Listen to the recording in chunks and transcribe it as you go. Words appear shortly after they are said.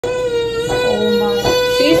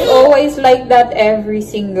always like that every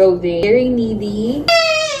single day. Very needy.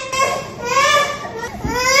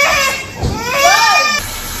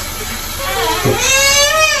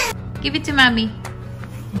 Give it to mommy.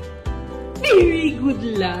 Very good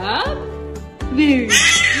luck. Very good.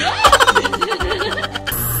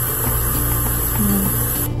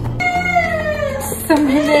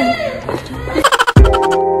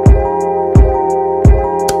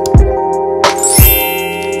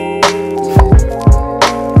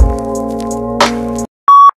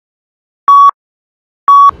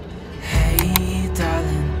 Hey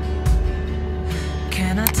darling,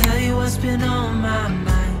 can I tell you what's been on my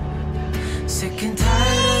mind? Sick and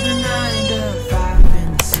tired of the 9 to 5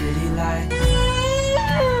 in the city life.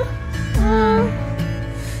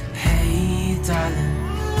 Hey darling,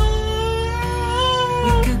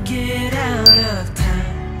 we could get out of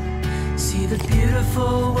town, see the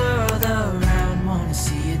beautiful world around, wanna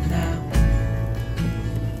see it now.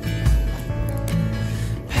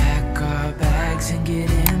 Pack our bags and get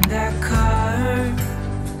in that car.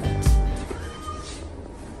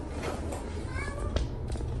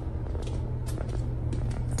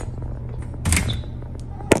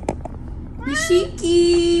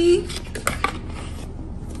 Nishiki!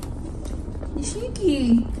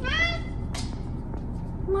 Nishiki!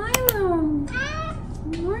 Milo!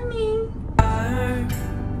 Good morning!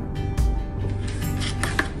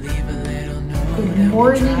 Good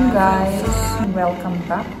morning, guys! Welcome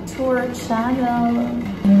back to our channel.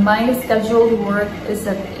 My scheduled work is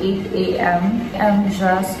at 8 a.m. I'm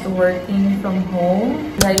just working from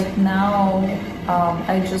home. Right now,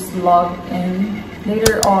 I just logged in.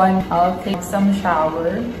 Later on, I'll take some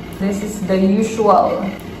shower. This is the usual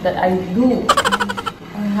that I do.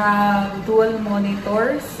 I have dual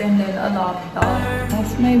monitors and then a laptop.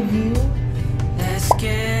 That's my view. Let's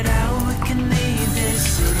get out, we can leave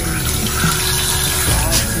this city.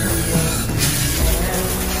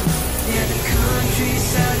 Yeah, the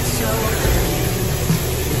countryside is so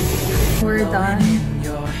We're done.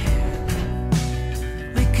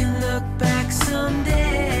 we can look back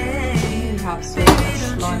someday. Have so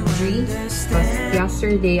much laundry because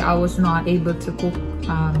yesterday I was not able to cook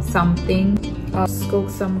something. Cook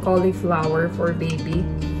some cauliflower for baby.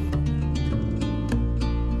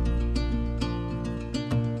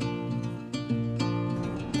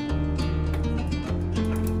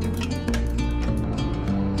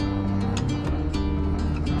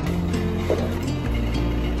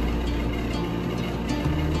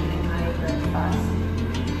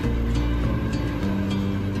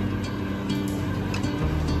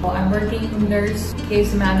 I'm working nurse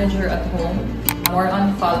case manager at home. More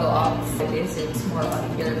on follow-ups. It's more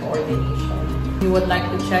on care coordination. If you would like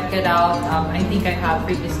to check it out, I think I have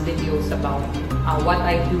previous videos about what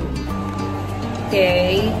I do.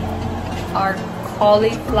 Okay, our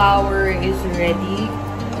cauliflower is ready.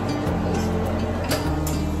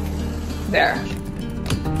 There.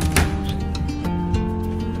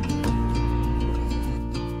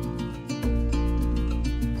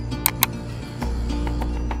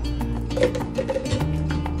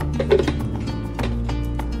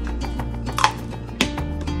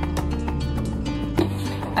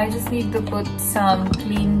 I just need to put some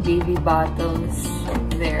clean baby bottles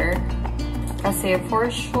there. Kasi for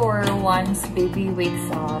sure, once baby wakes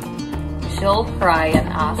up, she'll cry and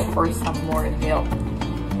ask for some more milk.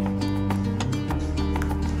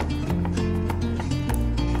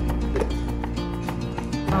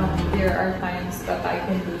 There are times that I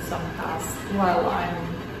can do some tasks while I'm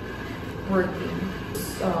working.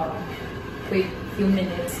 Quick few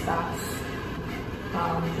minutes tasks.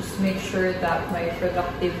 Just make sure that my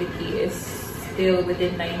productivity is still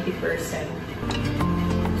within 90%.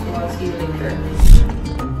 So I'll see you later.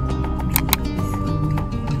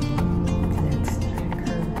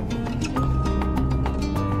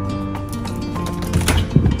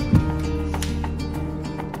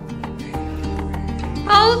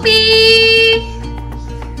 Opie!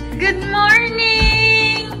 Good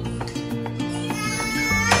morning!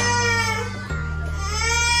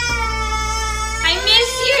 I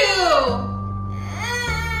miss you!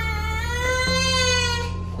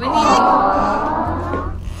 When you...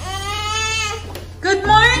 Good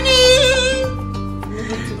morning!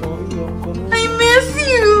 I miss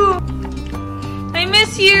you! I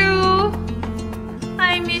miss you!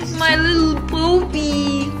 I miss my little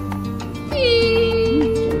Poppy!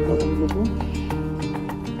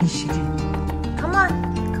 Come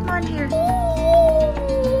on here.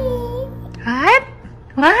 What?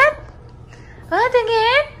 What? What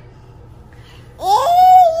again?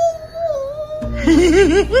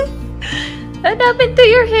 What happened to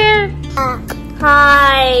your hair?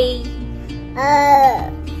 Hi.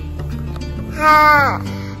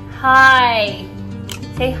 Hi.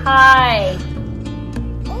 Say hi.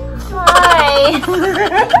 Hi.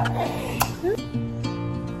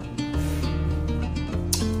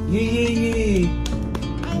 Yee.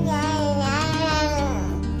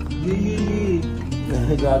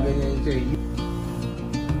 Grabe na yun sa'yo.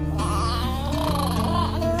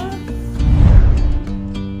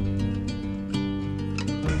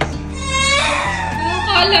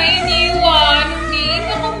 Akala iniwan.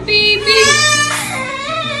 Umiinom ang baby.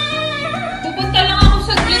 Pupunta lang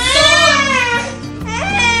ako saglit doon.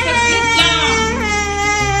 Saglit lang.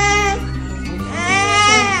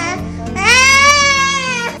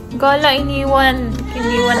 Akala iniwan.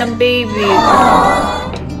 Iniwan ang baby.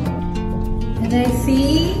 Can I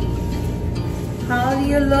see? How do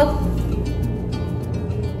you look?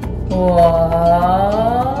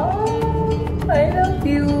 Wow. I love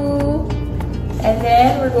you. And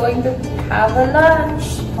then we're going to have a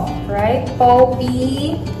lunch. Right,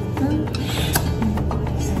 Poppy?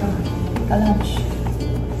 A lunch.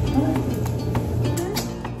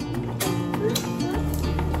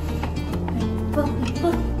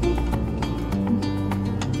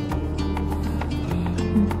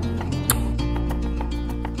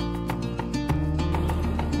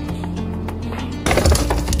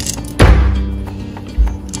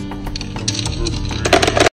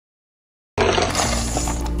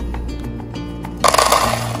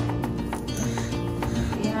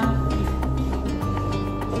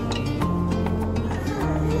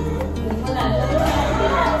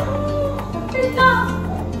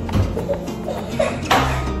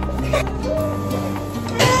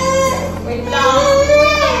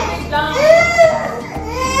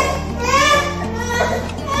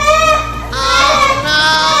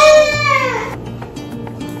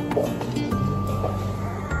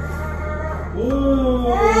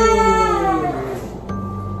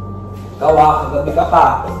 Kawa, kagabi ka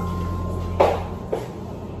pa.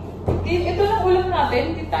 Ito lang ulam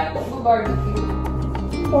natin. Hindi tayo mag-barbecue.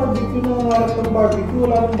 Barbecue na harap ng barbecue.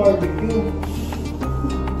 Wala ng barbecue.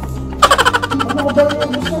 Ano ka ba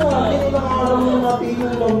yung gusto natin? Ilang araw na natin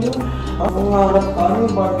yung ulam yun. Ang harap ka, ano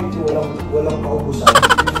yung barbecue? Walang kaubusan.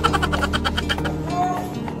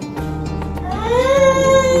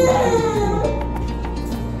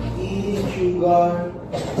 Eating sugar.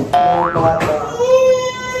 No bata.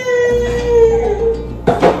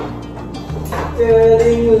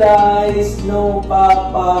 Telling lies, no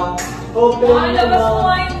papa. Open Labas mo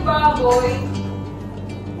nga yung baboy.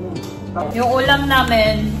 Yung ulam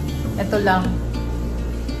namin, ito lang.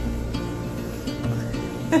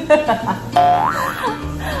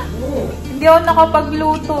 Hindi ako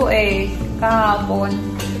nakapagluto eh, kahapon.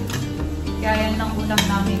 Kaya yan ang ulam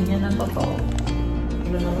namin, yan ang totoo.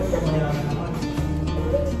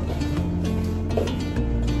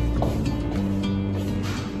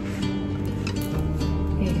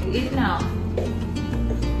 Eat now.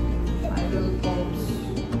 My little folks.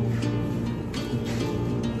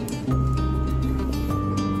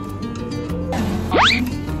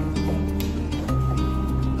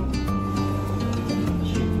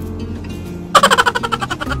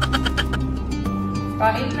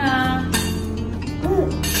 Kain na.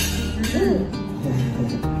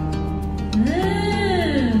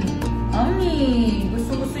 Ami,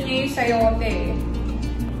 gusto niya yung sayote.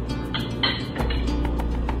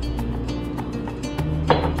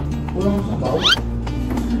 Kulang sa baw.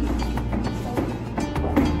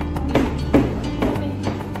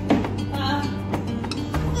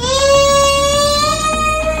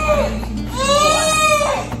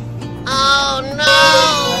 Oh no!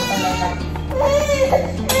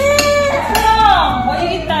 Well, you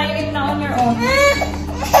eat na on your own.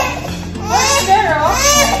 There, oh.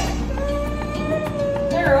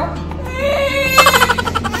 There, oh.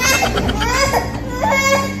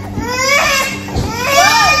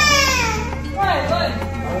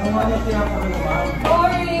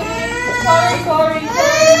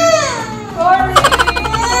 Sorry.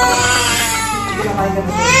 Sige na, kain ka na.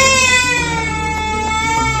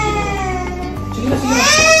 Sige na.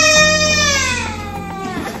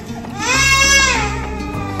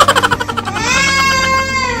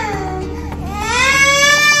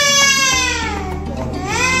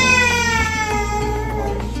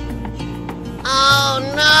 Oh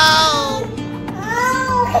no!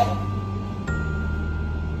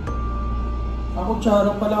 Ako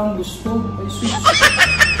tsara pala ang gusto. Ay, sus.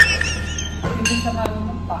 Hindi siya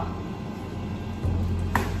marunong pa.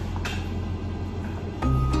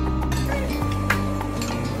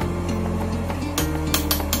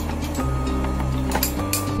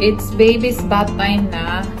 It's baby's bath time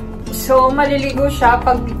na. So, maliligo siya.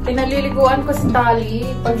 Pag pinaliliguan ko si Thali,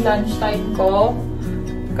 pag lunchtime ko,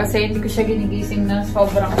 kasi hindi ko siya ginigising na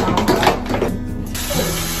sobrang haba.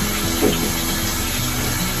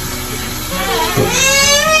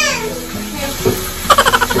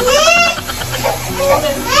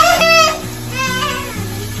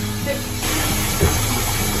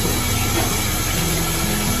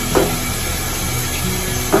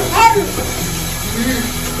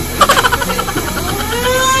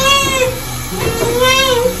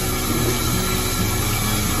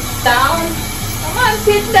 Down. Come on,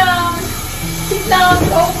 sit down. Sit down,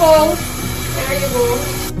 Coco. There you go.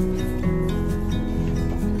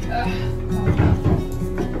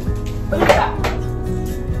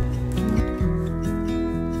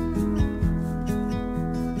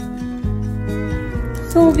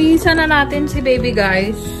 So, bisa na natin si baby,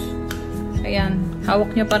 guys. Ayan.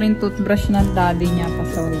 Hawak niya pa rin toothbrush ng daddy niya.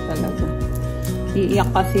 Pasaway talaga.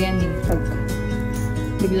 Iiyak kasi yan eh. Pag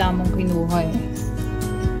bigla mong kinuha eh.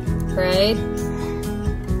 Right?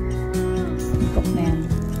 Ipok na yan.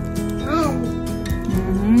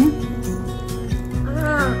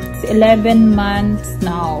 It's 11 months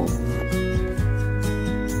now.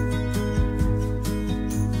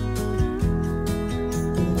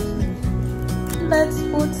 Let's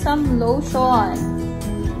put some lotion.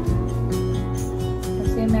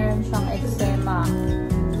 Kasi meron siyang eczema.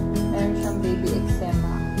 Meron siyang baby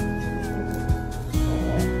eczema.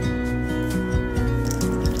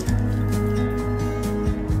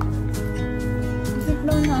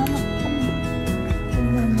 Na anak ko.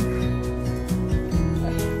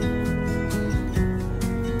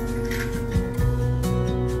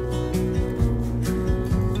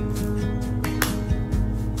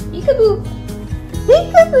 Peekaboo!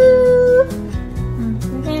 Peekaboo!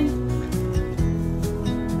 Okay.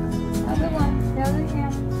 Other one. The other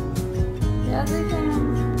hand. The other hand.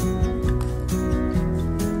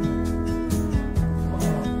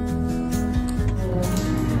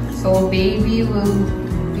 So baby will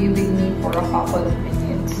be with me for a couple of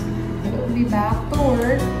minutes. We'll be back to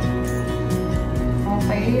work.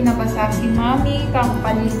 Okay, nabasa si Mommy.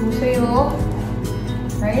 Kakapaligo sa'yo.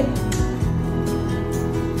 Right?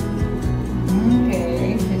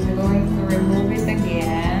 Okay, she's going to remove it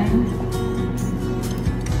again.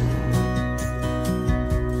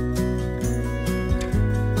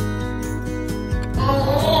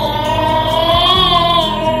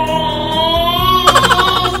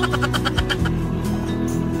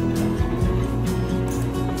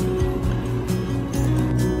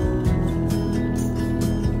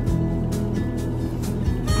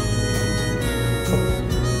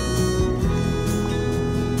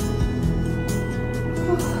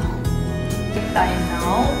 Time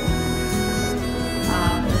now.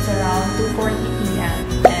 It's around 2:40 p.m.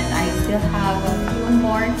 and I still have a few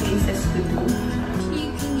more cases to do.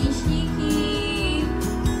 Shiki, Shiki,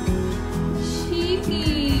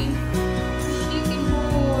 Shiki, Shiki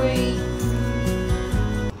boy.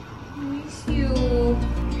 Miss you,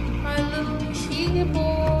 my little Shiki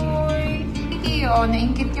boy. Shiki, oh,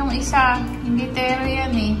 naingkit yung isa. Hindi tero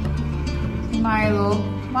yan eh. Si Milo.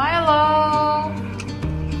 Milo!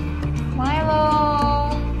 Milo!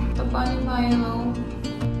 Taba ni Milo.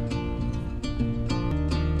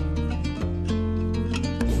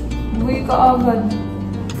 Buhay ka agad.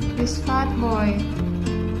 This fat boy.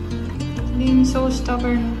 Being so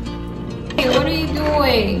stubborn. Hey, what are you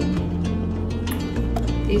doing?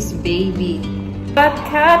 This baby. That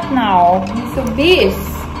cat now. He's a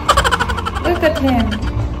beast. Look at him.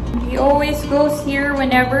 He always goes here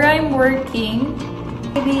whenever I'm working.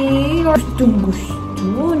 Baby,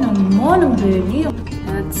 oh, naman, baby.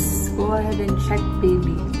 Let's go ahead and check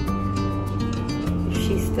baby.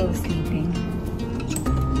 She's still sleeping.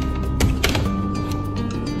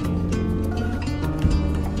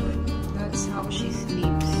 That's how she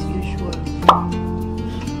sleeps usually.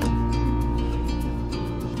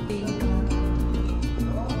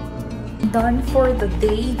 Done for the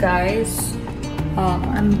day, guys.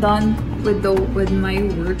 I'm done with my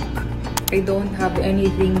work. I don't have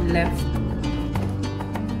anything left.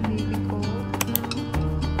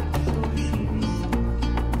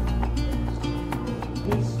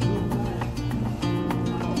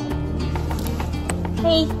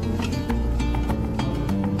 Hey.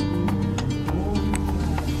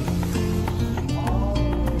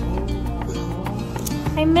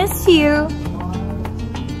 I miss you.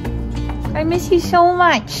 I miss you so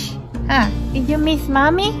much. Huh? Did you miss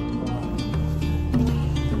Mommy?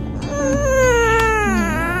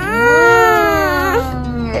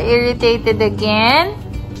 You're irritated again?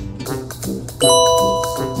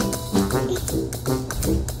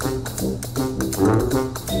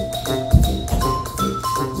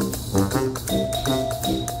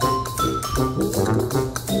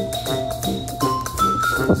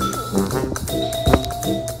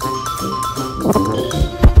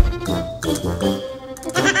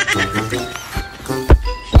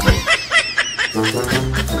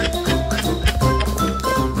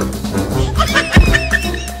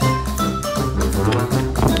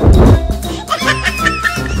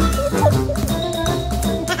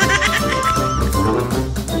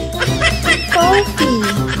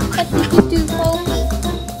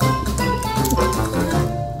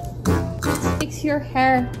 Your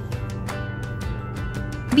hair.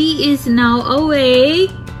 B is now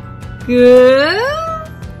awake. Good.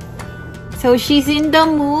 So she's in the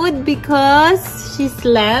mood because she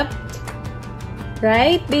slept.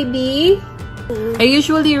 Right, baby? I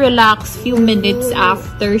usually relax few minutes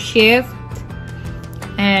after shift.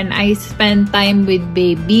 And I spend time with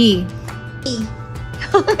baby.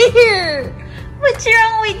 Come here. What's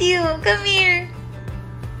wrong with you? Come here.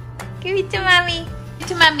 Give it to mommy.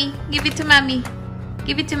 To mommy. Give it to mommy.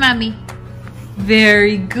 Give it to mommy.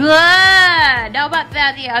 Very good. How about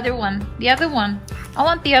that? The other one. The other one. I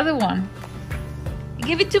want the other one.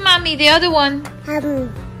 Give it to mommy. The other one.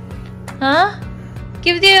 Huh?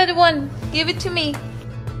 Give the other one. Give it to me.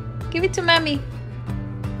 Give it to mommy.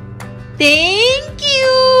 Thank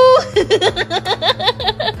you.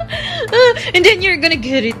 And then you're gonna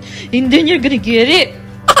get it. And then you're gonna get it.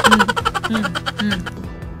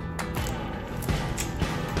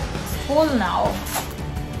 Full now.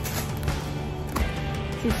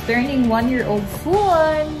 She's turning 1-year-old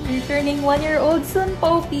soon. You're turning 1-year-old soon,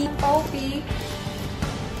 Poppy. Poppy.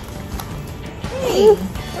 Hey,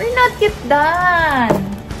 we're not yet done.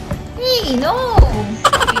 Hey, no.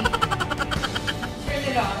 Okay. Turn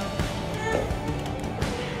it on.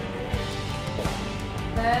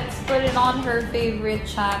 Let's put it on her favorite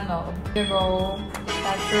channel. Here you go.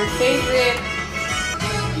 That's her favorite.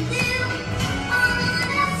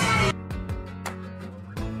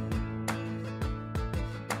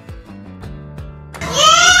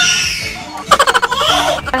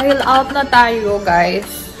 Dahil out na tayo, guys,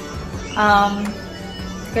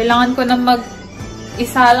 kailangan ko na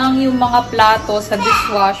mag-isa lang yung mga plato sa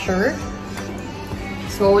dishwasher.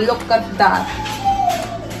 So, look at that.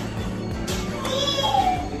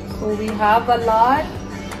 So, we have a lot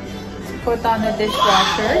to put on the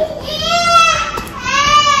dishwasher.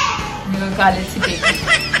 Nagagalit si baby.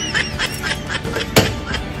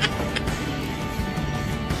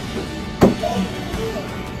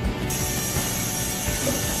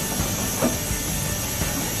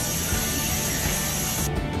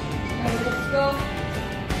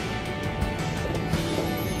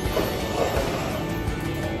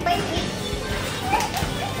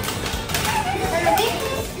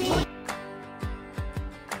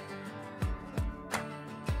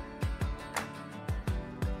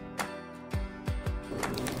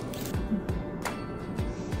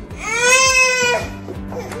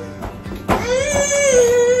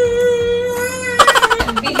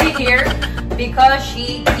 Here because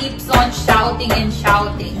she keeps on shouting and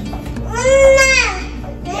shouting.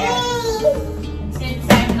 Yes. Since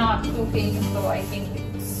I'm not cooking, so I think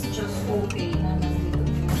it's just okay.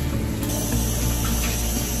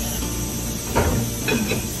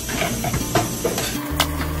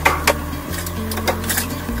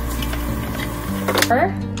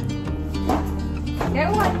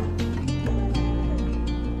 Get one.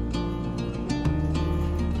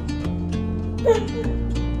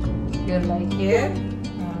 You like it?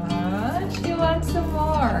 She wants some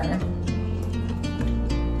more.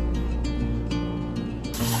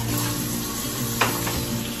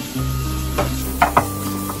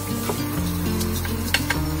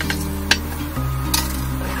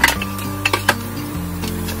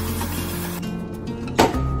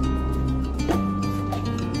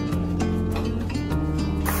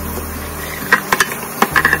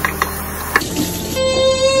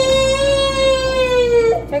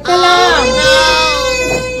 Teka lang.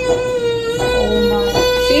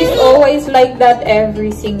 She's always like that every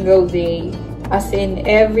single day. As in,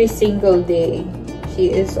 every single day. She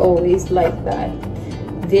is always like that.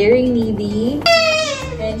 Very needy.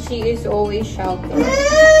 And she is always shouting. We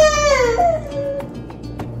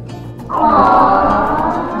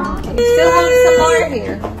still have some more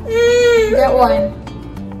here. Get one.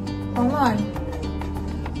 Come on.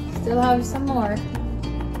 Still have some more.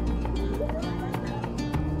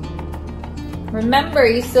 Remember,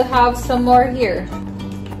 you still have some more here.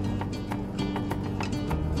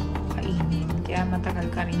 Kainin. Kaya matagal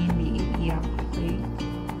ka rin hindi iiyak. Okay?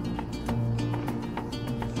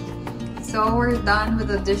 So, we're done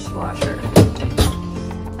with the dishwasher.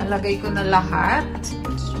 Nalagay ko na lahat.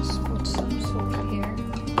 Let's just put some soap here.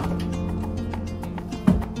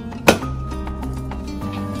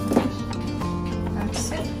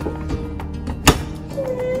 That's it.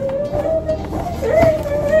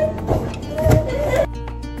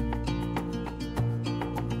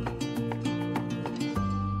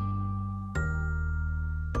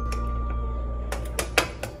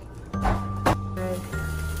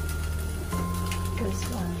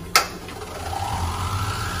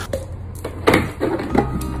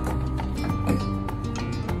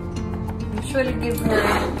 usually give her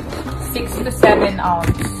 6 to 7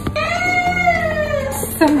 ounce.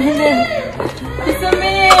 Just a minute. Just a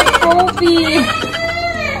minute, Poppy.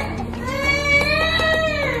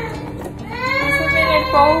 Just a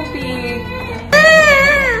minute, Poppy.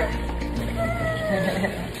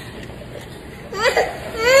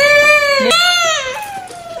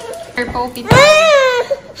 Poppy.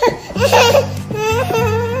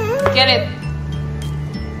 Get it.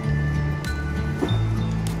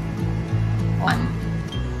 1.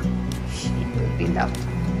 Repeat up.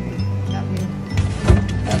 Love you.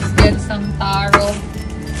 Let's get some taro.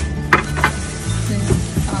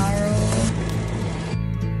 Taro.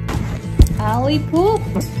 Thali poop.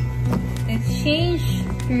 Let's change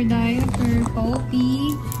your diaper,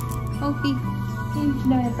 Poppy. Poppy, change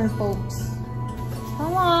diaper, folks.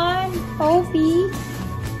 Come on, Poppy.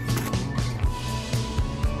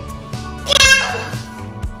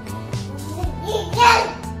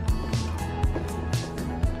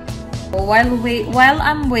 While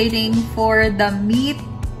I'm waiting for the meat.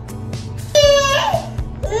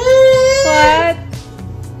 What?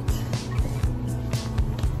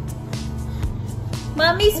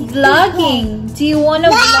 Mommy's vlogging. Do you want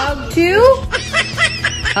to vlog too?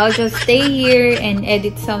 I'll just stay here and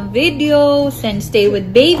edit some videos and stay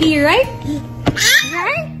with baby, right?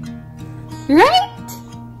 Right? Right?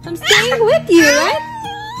 I'm staying with you, right?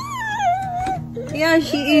 Yeah,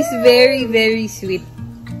 she is very, very sweet.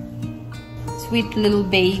 Sweet little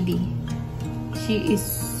baby. She is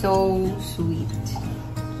so sweet.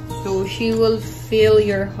 So she will fill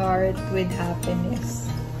your heart with happiness.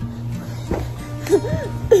 She's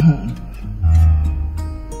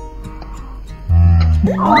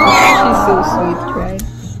so sweet, right?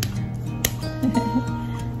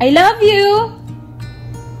 I love you!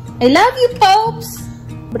 I love you, Pops!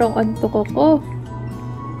 Sobrang antok ako.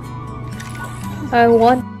 I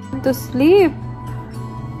want to sleep.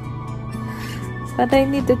 But I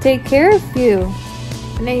need to take care of you.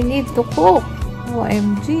 And I need to cook.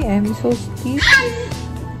 OMG, I'm so sleepy.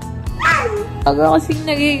 Aga kasing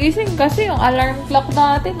nagigising kasi yung alarm clock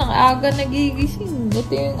natin ang aga nagigising.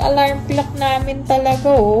 Ito yung alarm clock namin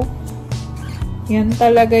talaga, oh. Yan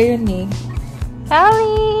talaga yun, eh.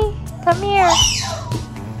 Thali! Come here!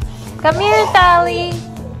 Come here, Thali!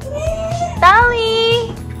 Thali!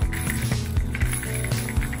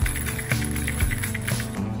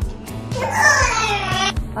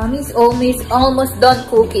 Mommy's almost done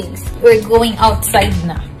cooking. We're going outside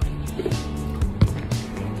na.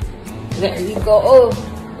 There you go.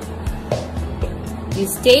 You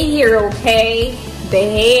stay here, okay?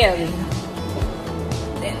 Behave.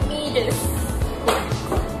 Let me just...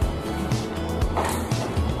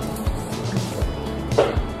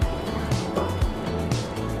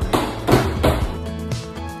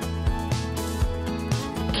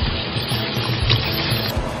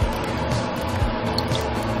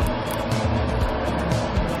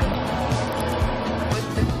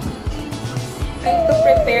 Trying to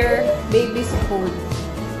prepare baby's food.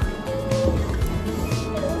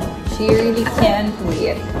 She really can't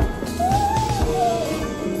wait.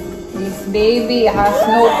 This baby has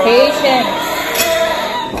no patience.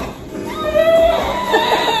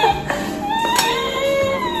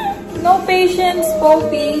 No patience,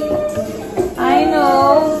 Poppy. I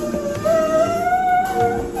know.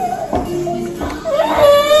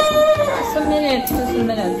 Just a minute, just a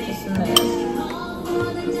minute, just a minute.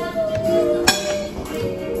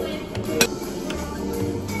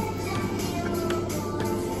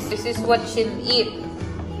 This is what she'll eat.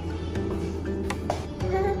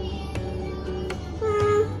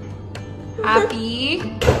 Happy?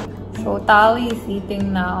 So Thali is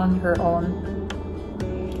eating now on her own.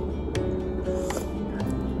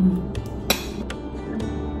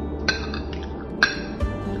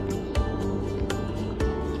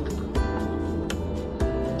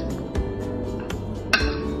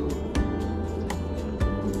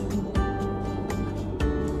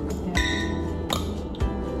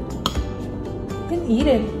 Eat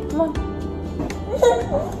it. Come on.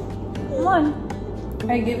 Come on.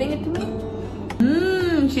 Are you giving it to me?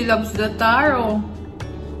 She loves the taro.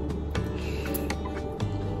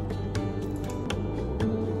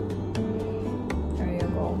 There you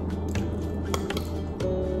go.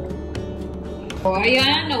 O,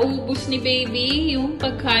 ayan. Naubos ni baby yung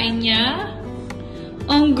pagkain niya.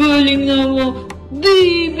 Ang galing naman.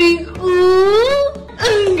 Baby ko!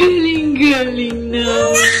 Ang galing-galing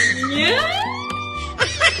naman niya.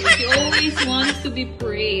 She always wants to be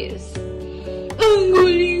praised. Ang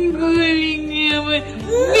galing-galing naman.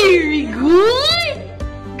 Very good!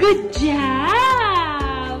 Good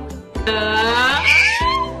job!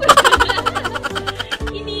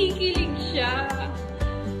 Kinikilig siya.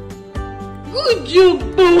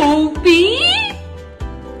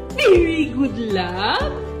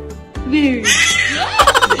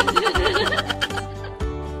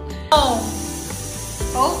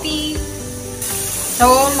 Poppy! So,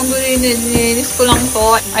 maglilinis ko lang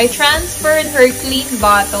to. I transferred her clean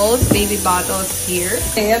bottles, baby bottles here.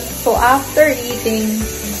 Okay, so after eating,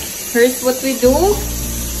 here's what we do.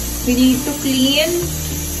 We need to clean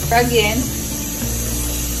again.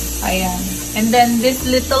 Ayan. And then this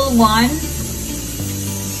little one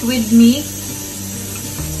is with me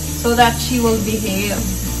so that she will behave.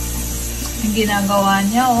 Ang ginagawa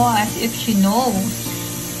niya, oh, as if she knows.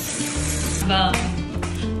 Bum.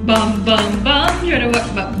 Bum, bum, bum. You're the what?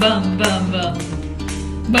 Bum, bum, bum.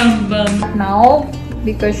 Bum, bum. Now,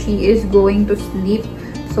 because she is going to sleep,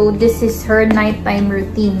 so this is her nighttime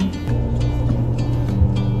routine.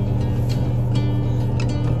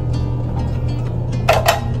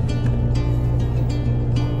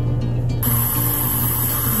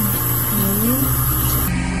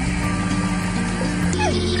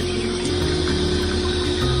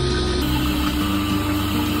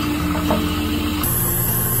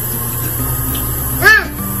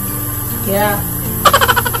 Yeah.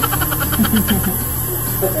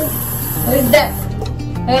 Where's that?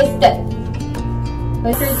 Where's that?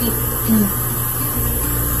 Where's your teeth?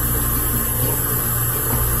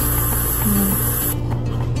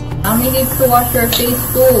 Mommy needs to wash your face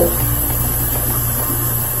too.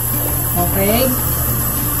 Okay?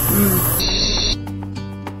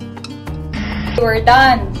 We're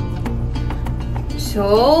done.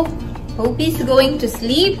 So, Poppy's going to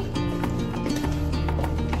sleep.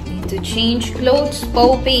 To change clothes,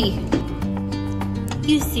 Poppy.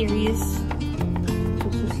 You serious?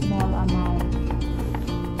 Just a small amount.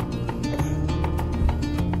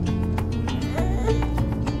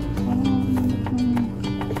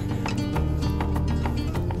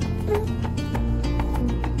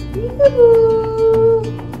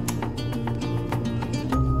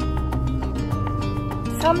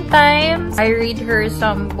 Sometimes I read her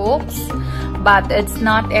some books, but it's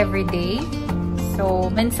not every day.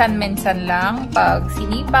 So, minsan-minsan lang. Pag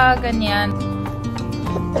sinipa, ganyan.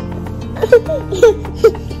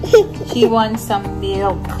 She wants some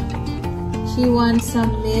milk. She wants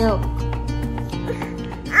some milk.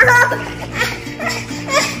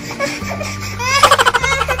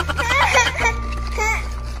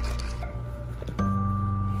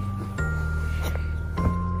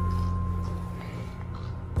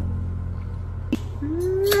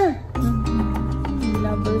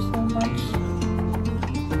 Love her so much.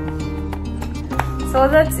 So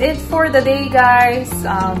that's it for the day, guys.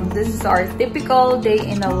 This is our typical day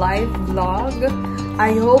in a life vlog.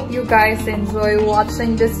 I hope you guys enjoy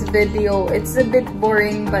watching this video. It's a bit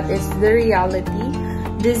boring, but it's the reality.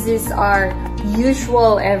 This is our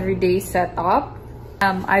usual everyday setup.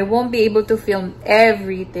 I won't be able to film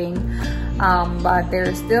everything, but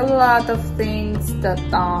there's still a lot of things that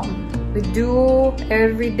we do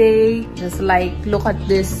every day. Just like, look at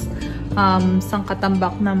this.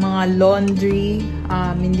 Sangkatambak na mga laundry.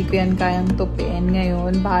 Hindi ko yan kayang tupiin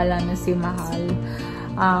ngayon. Bahala na si Mahal.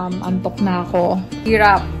 Antok na ako.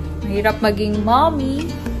 Mahirap maging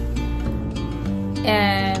mommy.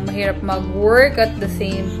 And mahirap mag-work at the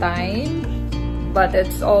same time. But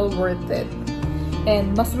it's all worth it.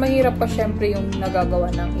 And mas mahirap pa syempre yung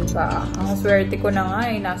nagagawa ng iba. Ang swerte ko na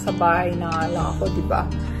nga nasa bahay na nga lang ako, diba?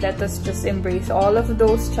 Let us just embrace all of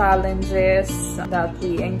those challenges that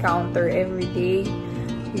we encounter every day.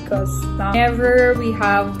 Because whenever we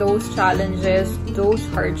have those challenges, those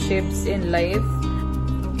hardships in life,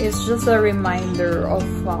 it's just a reminder of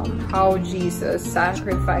how Jesus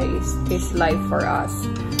sacrificed His life for us.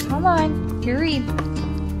 Come on, you read.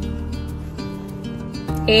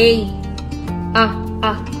 A.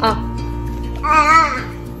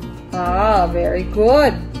 Very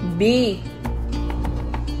good. B.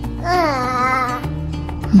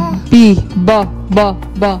 B. Ba.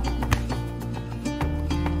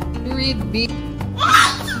 You read B.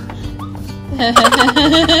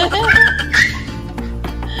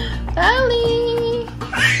 Thali.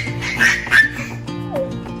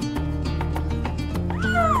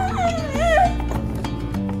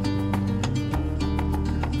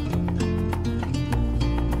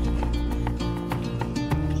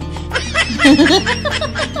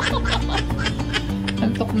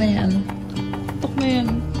 Antok na yan.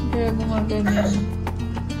 Kaya gumaganyan.